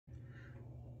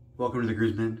Welcome to the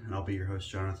Groomsmen, and I'll be your host,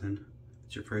 Jonathan. If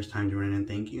it's your first time joining in,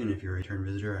 thank you, and if you're a return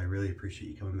visitor, I really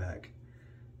appreciate you coming back.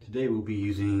 Today we'll be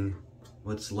using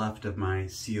what's left of my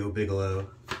CO Bigelow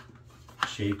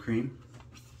Shave Cream.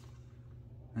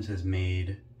 This is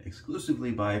made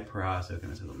exclusively by Proraso,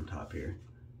 and it says on the top here.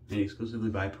 Made exclusively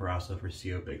by Proraso for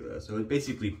CO Bigelow. So it's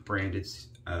basically branded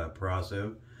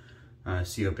Proraso.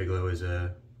 CO Bigelow is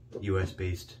a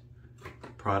US-based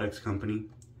products company.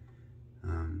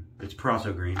 It's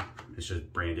Proraso Green. It's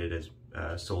just branded as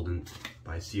sold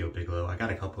by CO Bigelow. I got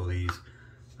a couple of these.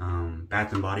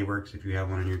 Bath and Body Works, if you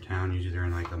have one in your town, usually they're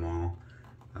in like the mall.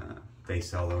 They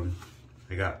sell them.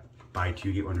 I got buy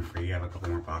two, get one free. I have a couple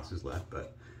more boxes left,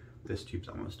 but this tube's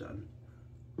almost done.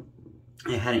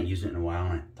 I hadn't used it in a while,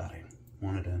 and I thought I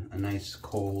wanted a nice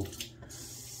coolish,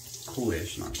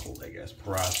 not cold I guess,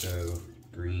 Proraso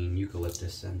Green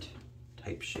eucalyptus scent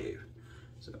type shave.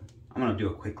 So I'm gonna do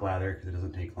a quick lather because it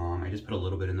doesn't take long. I just put a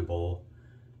little bit in the bowl,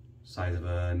 size of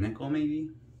a nickel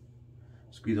maybe.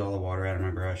 Squeeze all the water out of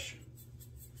my brush.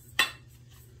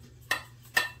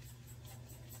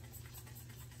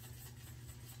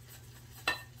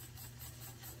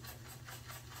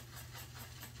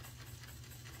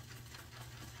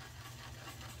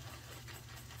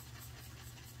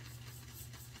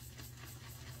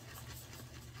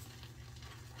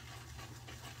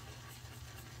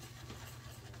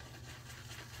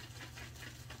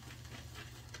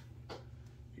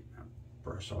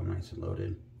 Brush all nice and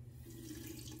loaded.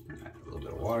 Add a little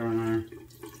bit of water in there.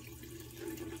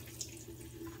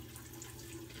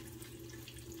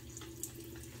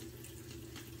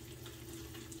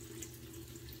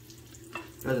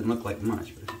 Doesn't look like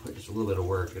much, but if you put just a little bit of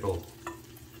work, it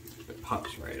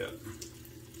pops right up.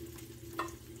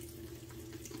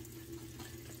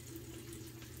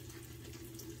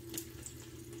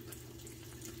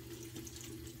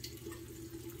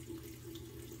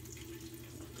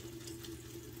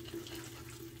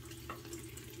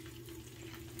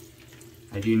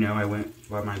 I do know I went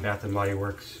by my Bath and Body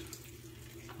Works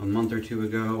a month or two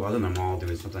ago. I was in the mall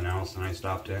doing something else, and I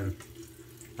stopped in.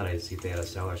 Thought I'd see if they had a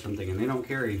sale or something, and they don't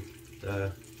carry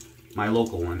my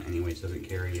local one anyways doesn't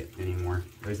carry it anymore.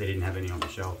 At least they didn't have any on the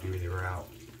shelf. Maybe they were out.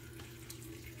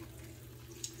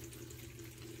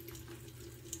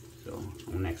 So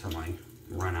next time I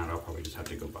run out, I'll probably just have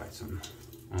to go buy some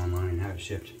online and have it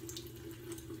shipped.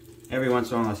 Every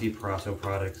once in a while I see Proraso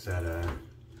products at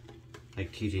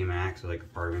like TJ Maxx or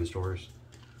like bargain stores.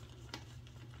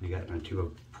 I got a tube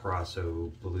of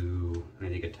Proraso blue, and I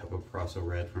think a tub of Proraso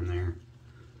red from there.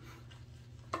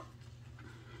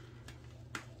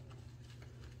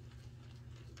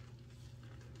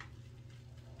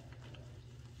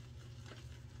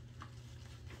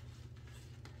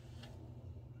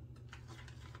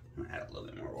 I'm gonna add a little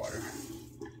bit more water.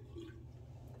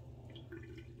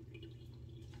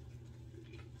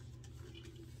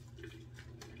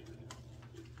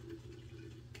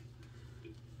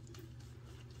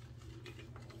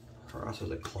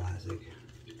 Proraso's a classic.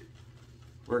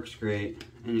 Works great,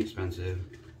 inexpensive.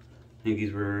 I think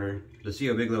these were, the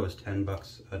CO Bigelow was 10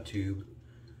 bucks a tube.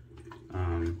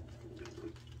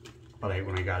 But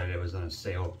when I got it, it was on a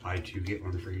sale, buy two, get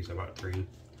one free, so I bought 3.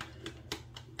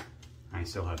 I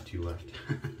still have 2 left.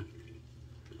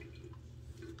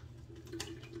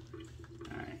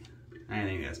 Alright, I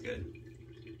think that's good.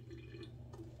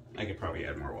 I could probably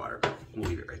add more water, but we'll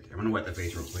leave it right there. I'm gonna wet the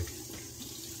face real quick.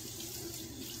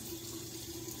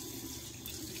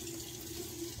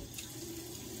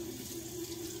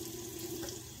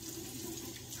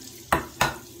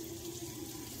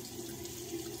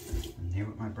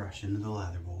 With my brush into the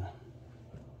lather bowl.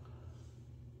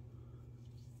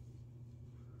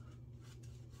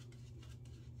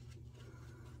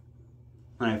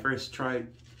 When I first tried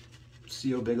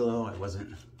CO Bigelow,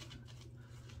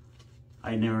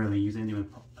 I never really used anything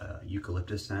with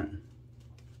eucalyptus scent,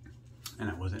 and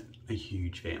I wasn't a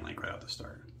huge fan like right off the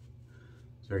start.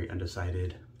 It's very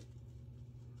undecided.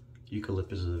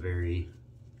 Eucalyptus is a very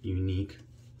unique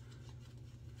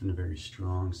and a very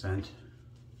strong scent.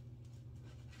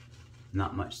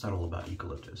 Not much subtle about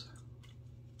eucalyptus.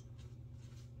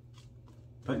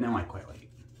 But now I quite like it.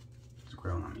 It's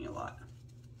grown on me a lot.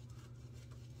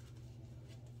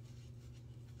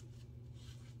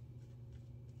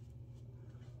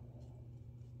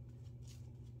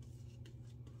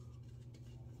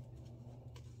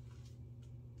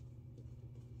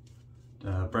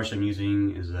 The brush I'm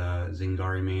using is a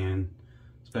Zingari Man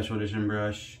special edition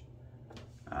brush.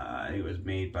 It was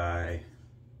made by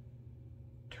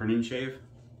N Shave.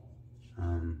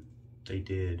 They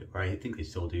did, or I think they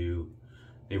still do,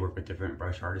 they work with different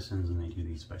brush artisans and they do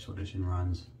these special edition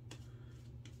runs.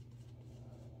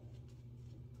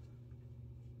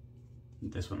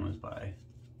 This one was by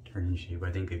N Shave.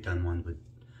 I think they've done one with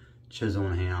Chisel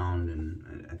and Hound,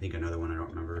 and I think another one I don't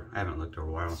remember. I haven't looked over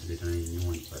a while, so they've done any new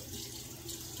ones, but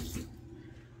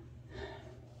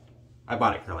I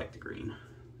bought it because I like the green,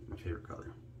 my favorite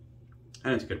color.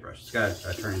 And it's a good brush. It's got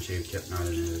a turn and shave tip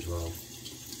mounted in it as well.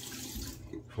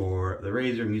 For the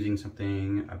razor, I'm using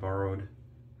something I borrowed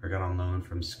or got on loan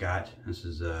from Scott. This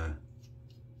is let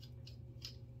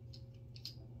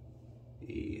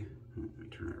me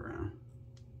turn it around.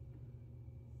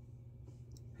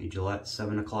 A Gillette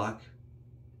 7 o'clock,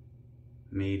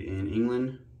 made in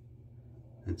England.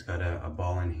 It's got a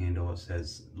ball and handle. It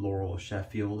says Laurel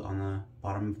Sheffield on the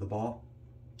bottom of the ball.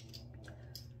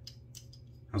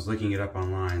 I was looking it up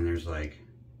online. There's like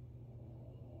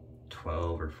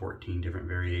 12 or 14 different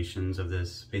variations of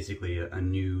this. Basically a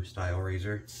new style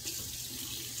razor.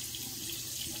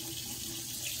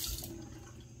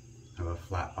 I have a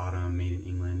flat bottom, made in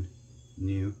England,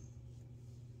 new.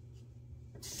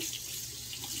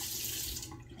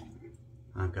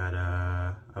 I've got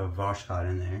a washcloth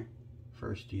in there,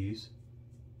 first use.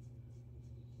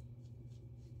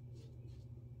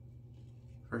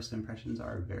 First impressions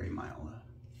are very mild.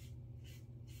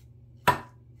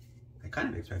 I kind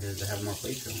of expected it to have more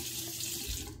play to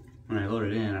it. When I load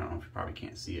it in, I don't know if you probably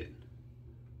can't see it,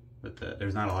 but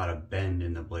there's not a lot of bend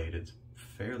in the blade. It's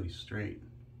fairly straight.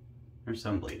 There's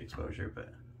some blade exposure, but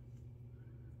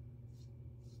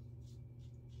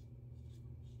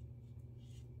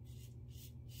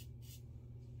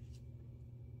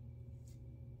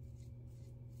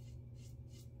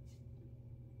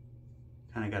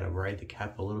kind of got to ride the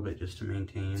cap a little bit just to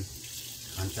maintain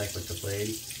contact with the blade.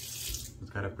 It's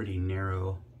got a pretty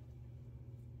narrow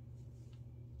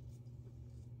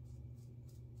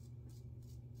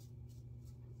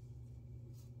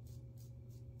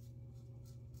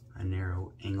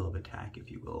angle of attack, if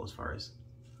you will, as far as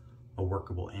a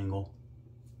workable angle.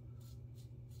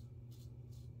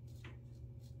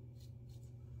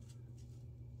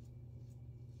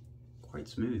 Quite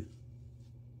smooth.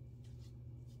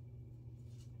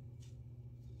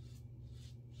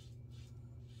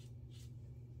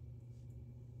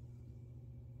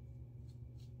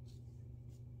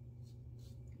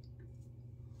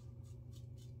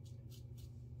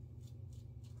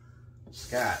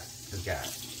 Scott has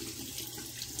got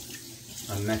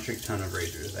a metric ton of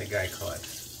razors. That guy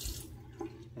collects,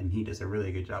 and he does a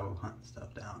really good job of hunting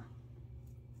stuff down.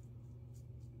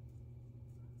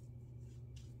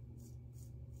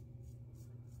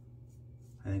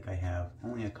 I think I have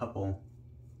only a couple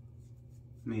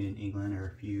made in England, or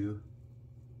a few.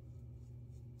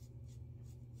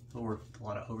 I'll work with a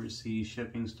lot of overseas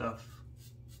shipping stuff.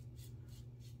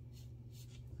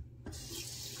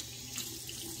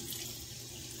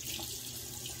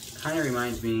 Kind of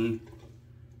reminds me,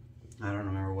 I don't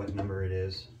remember what number it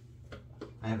is.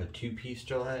 I have a 2-piece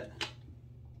Gillette.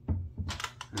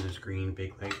 And this green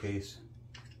big light case.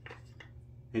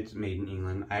 It's made in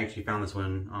England. I actually found this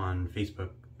one on Facebook.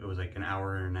 It was like an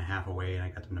hour and a half away, and I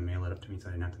got them to mail it up to me, so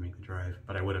I didn't have to make the drive.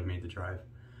 But I would have made the drive.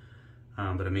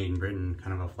 But a made in Britain,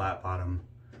 kind of a flat bottom,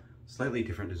 slightly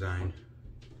different design.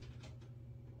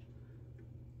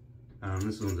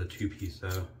 This one's a 2-piece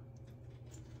though.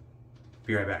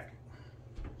 Be right back.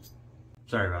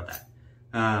 Sorry about that.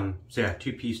 So yeah,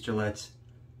 2-piece Gillettes.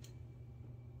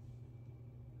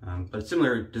 But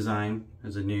similar design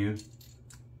as a new.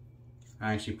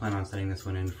 I actually plan on setting this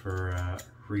one in for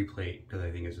replate because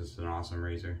I think it's just an awesome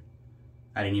razor.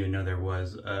 I didn't even know there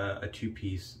was a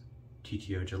 2-piece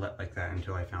TTO Gillette like that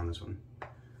until I found this one.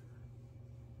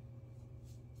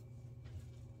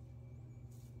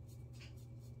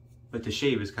 But the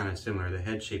shave is kind of similar. The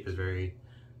head shape is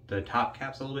the top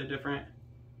cap's a little bit different,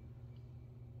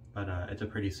 but it's a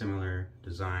pretty similar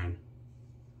design.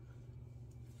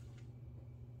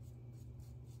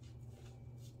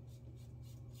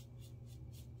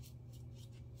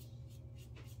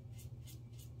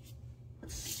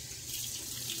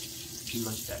 I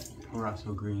like that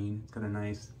Proraso Green. It's got a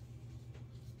nice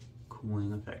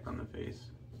cooling effect on the face.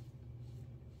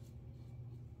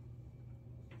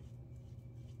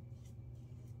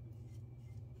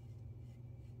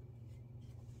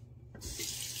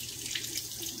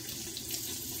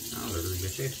 Oh, they're really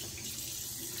good shape.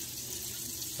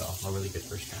 So, a really good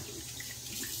first cap.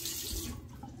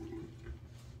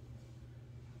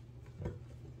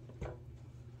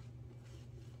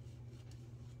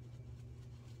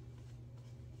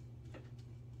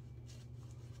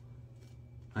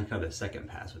 I like how the second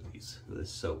pass with this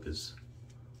soap is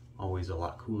always a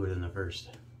lot cooler than the first.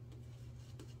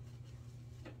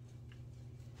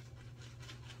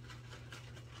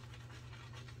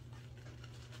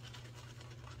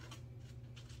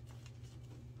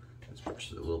 This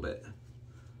brush is a little bit,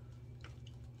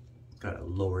 it's got a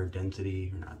lower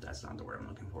density, or not, that's not the word I'm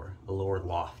looking for, a lower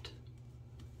loft.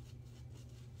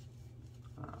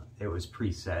 It was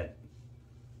preset,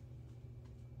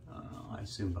 I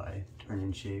assume by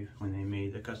N Shave when they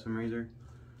made the custom razor.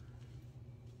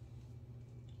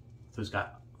 So it's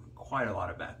got quite a lot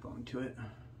of backbone to it.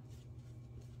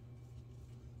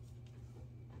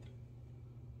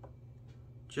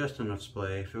 Just enough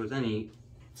splay. If it was any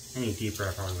deeper,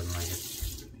 I probably wouldn't like it.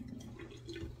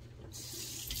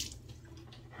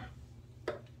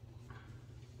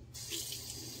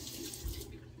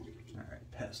 All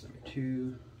right, pass number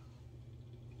 2.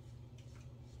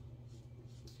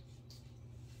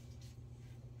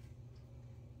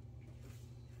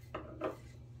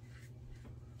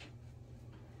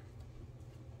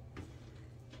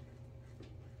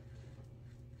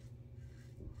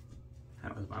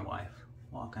 That was my wife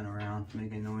walking around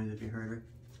making noise, if you heard her.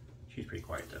 She's pretty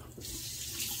quiet though.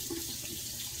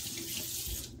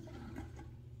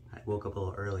 I woke up a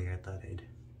little early. I thought I'd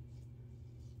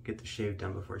get the shave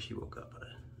done before she woke up, but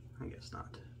I guess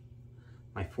not.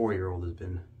 My 4-year-old has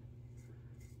been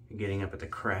getting up at the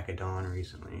crack of dawn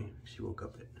recently. She woke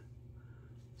up at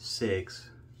 6.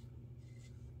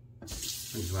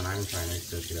 This is when I'm trying to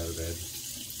just get out of bed.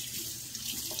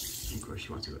 And of course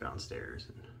she wants to go downstairs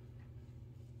and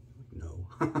no.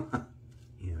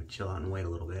 You know, chill out and wait a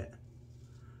little bit.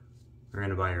 We're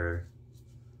gonna buy her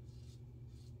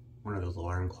one of those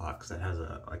alarm clocks that has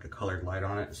like a colored light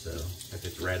on it, so if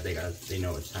it's red they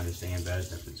know it's time to stay in bed.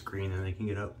 If it's green then they can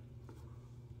get up.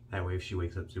 That way if she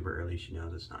wakes up super early she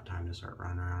knows it's not time to start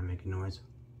running around making noise.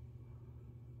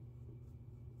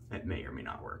 It may or may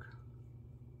not work.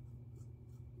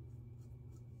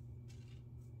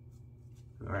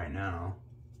 But right now,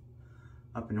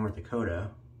 up in North Dakota,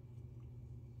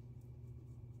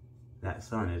 that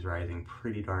sun is rising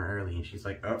pretty darn early, and she's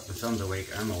like, oh, the sun's awake,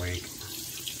 I'm awake.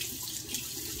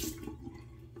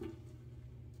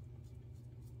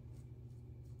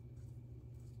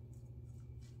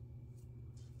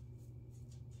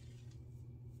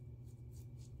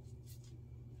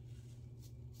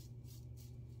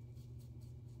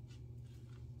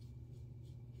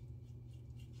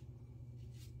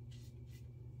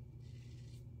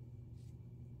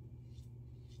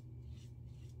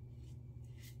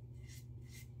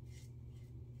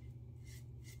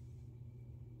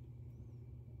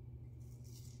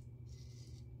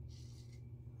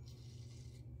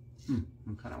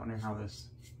 I'm kind of wondering how this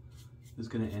is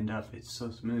going to end up. It's so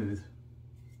smooth.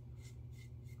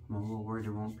 I'm a little worried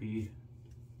it won't be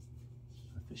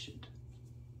efficient.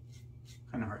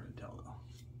 Kind of hard to tell though.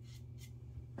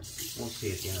 We'll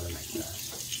see at the end of the next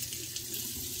pass.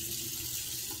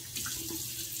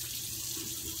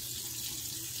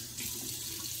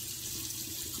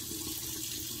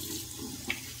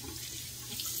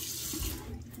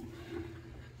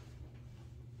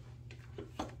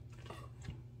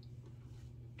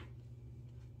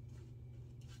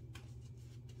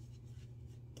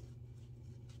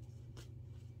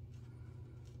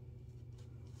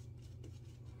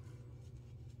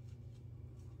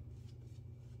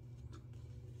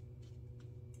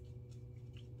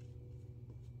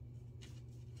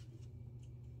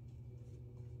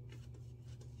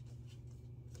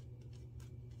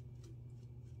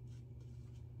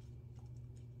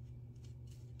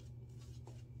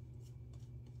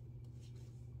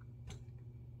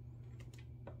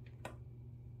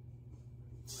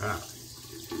 Ah,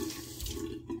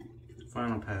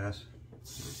 final pass.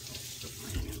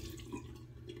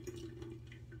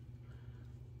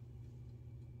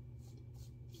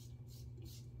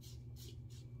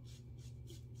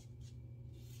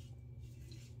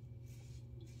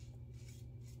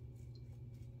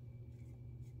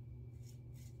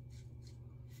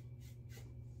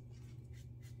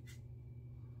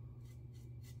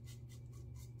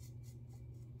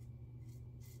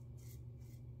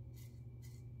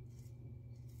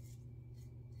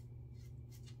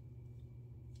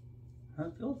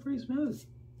 That feels pretty smooth.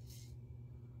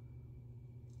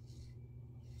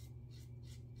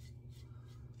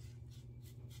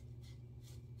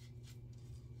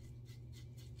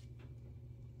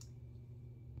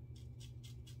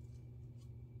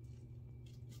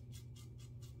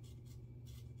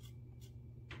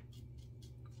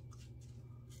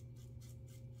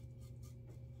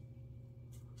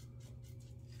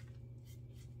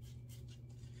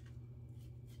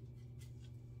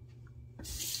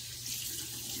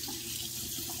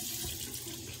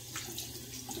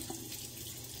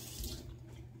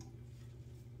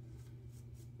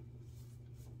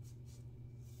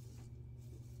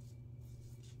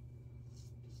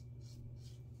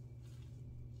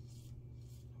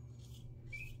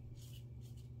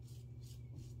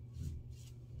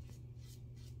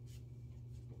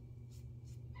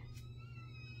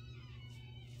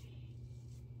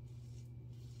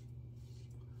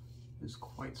 is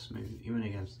quite smooth, even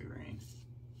against the grain.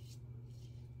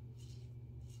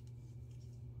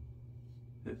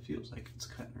 It feels like it's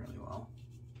cutting really well.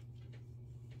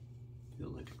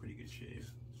 Feels like a pretty good shave.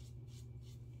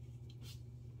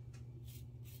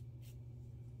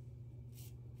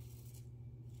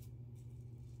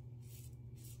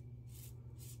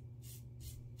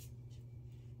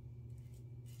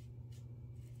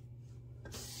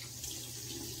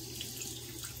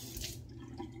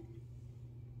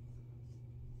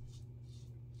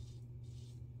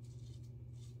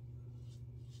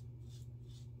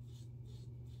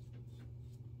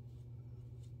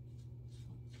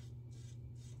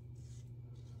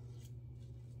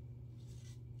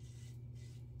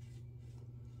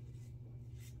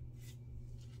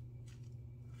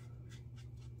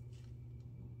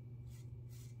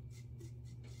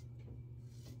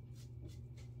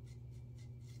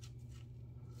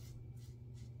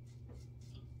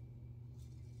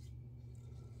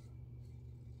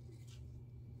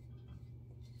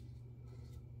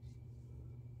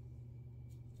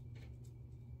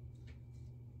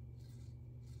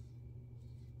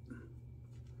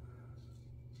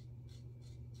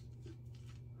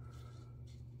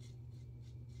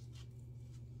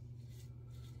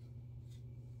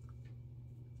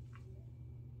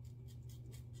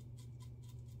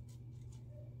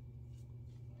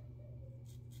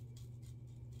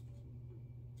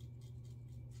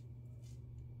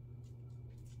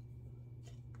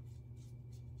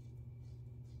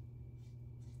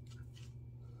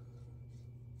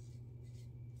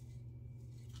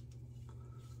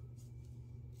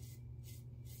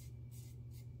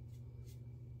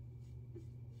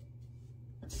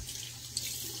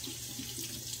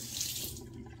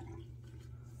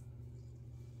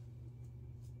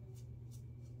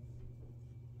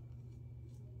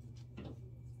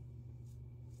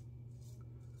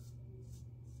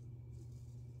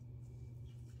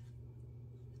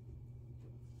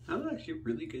 That was actually a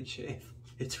really good shave.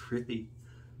 It's really,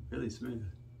 really smooth.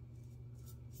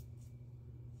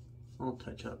 Little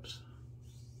touch-ups.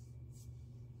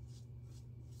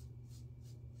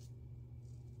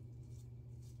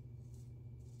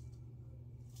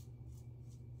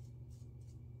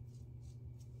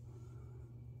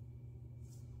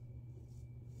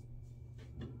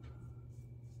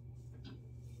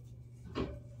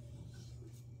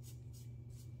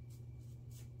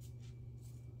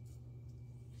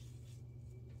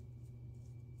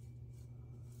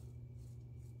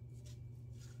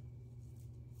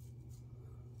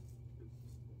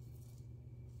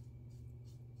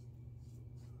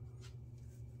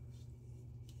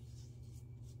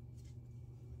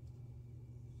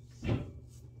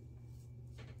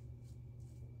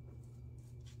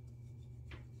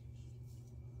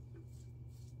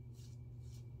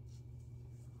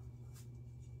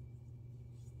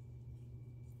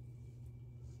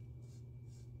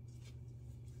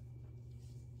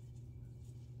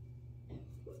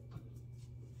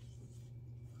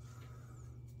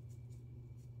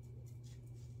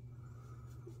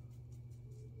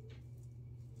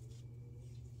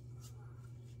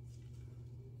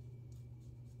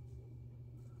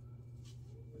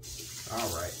 All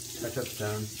right, touch-up's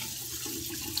done.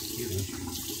 Excuse me.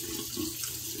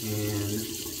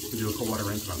 And we'll do a cold water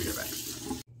rinse and I'll be right back.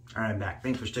 All right, I'm back.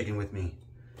 Thanks for sticking with me.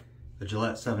 The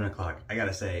Gillette 7 o'clock. I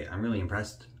gotta say, I'm really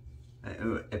impressed.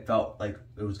 It felt like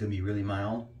it was gonna be really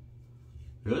mild.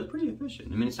 It was pretty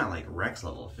efficient. I mean, it's not like Rex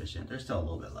level efficient. There's still a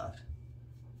little bit left.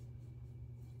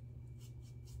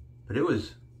 But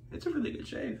it's a really good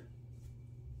shave.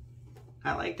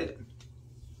 I liked it.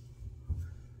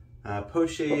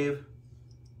 Post shave,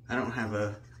 I don't have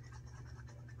a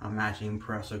matching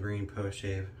Proraso Green post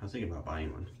shave. I was thinking about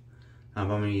buying one. I'm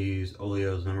gonna use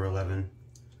Oleo's number 11.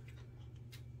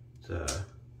 It's a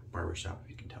barbershop, if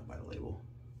you can tell by the label.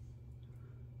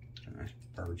 Got a nice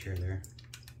barber chair there.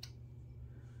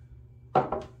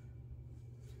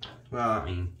 Well, I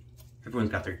mean,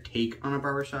 everyone's got their take on a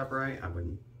barbershop, right?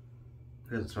 It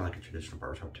doesn't smell like a traditional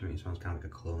barbershop to me. It smells kind of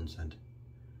like a cologne scent.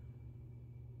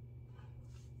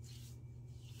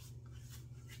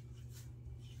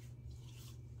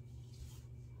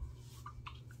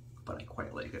 But I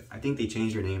quite like it. I think they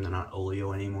changed their name. They're not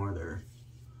Oleo anymore. They're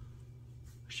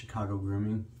Chicago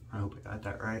Grooming. I hope I got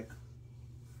that right.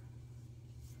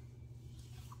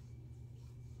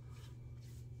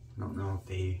 I don't know if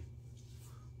they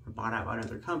were bought out by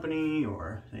another company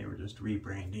or they were just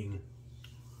rebranding.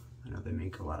 I know they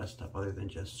make a lot of stuff other than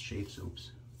just shave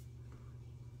soaps.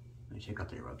 I checked out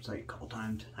their website a couple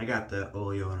times. I got the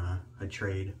Oleo in a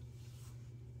trade.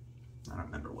 I don't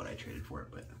remember what I traded for it,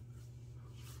 but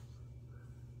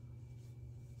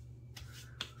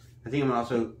I think I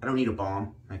don't need a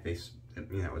balm. My face,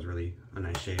 that was really a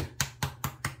nice shave.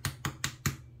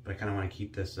 But I kind of want to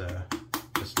keep this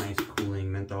this nice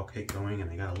cooling menthol kick going,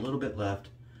 and I got a little bit left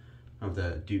of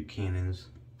the Duke Cannon's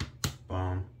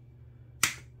balm,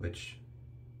 which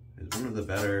is one of the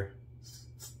better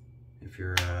if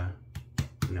you're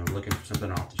looking for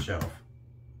something off the shelf.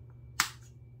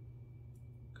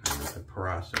 Kind of like the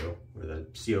Proraso or the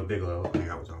CO Bigelow I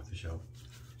got was off the shelf.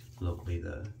 Locally,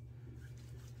 the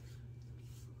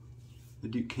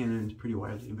Duke Cannon is pretty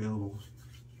widely available.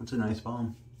 It's a nice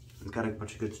balm. It's got a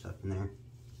bunch of good stuff in there.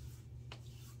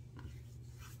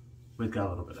 We've got a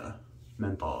little bit of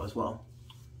menthol as well.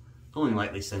 It's only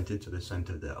lightly scented, so the scent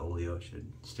of the Oleo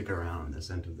should stick around, and the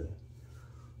scent of the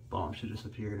balm should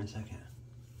disappear in a second.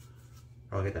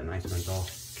 I'll get that nice menthol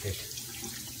kick.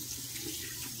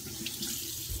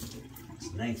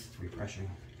 It's nice, it's refreshing.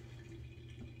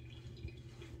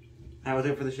 That was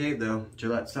it for the shave though.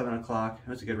 Gillette 7 o'clock.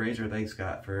 That's a good razor. Thanks,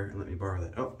 Scott, for letting me borrow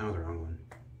that. Oh, that was the wrong one.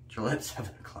 Gillette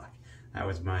 7 o'clock. That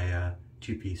was my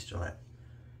 2-piece Gillette.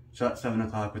 Gillette 7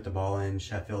 o'clock with the ball end,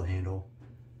 Sheffield handle.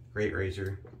 Great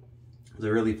razor. It was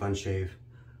a really fun shave.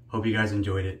 Hope you guys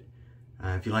enjoyed it.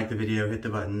 If you liked the video, hit the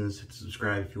buttons, hit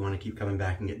subscribe if you want to keep coming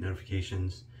back and get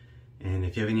notifications. And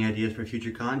if you have any ideas for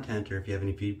future content, or if you have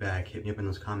any feedback, hit me up in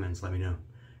those comments, let me know.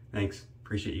 Thanks.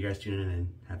 Appreciate you guys tuning in,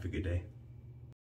 and have a good day.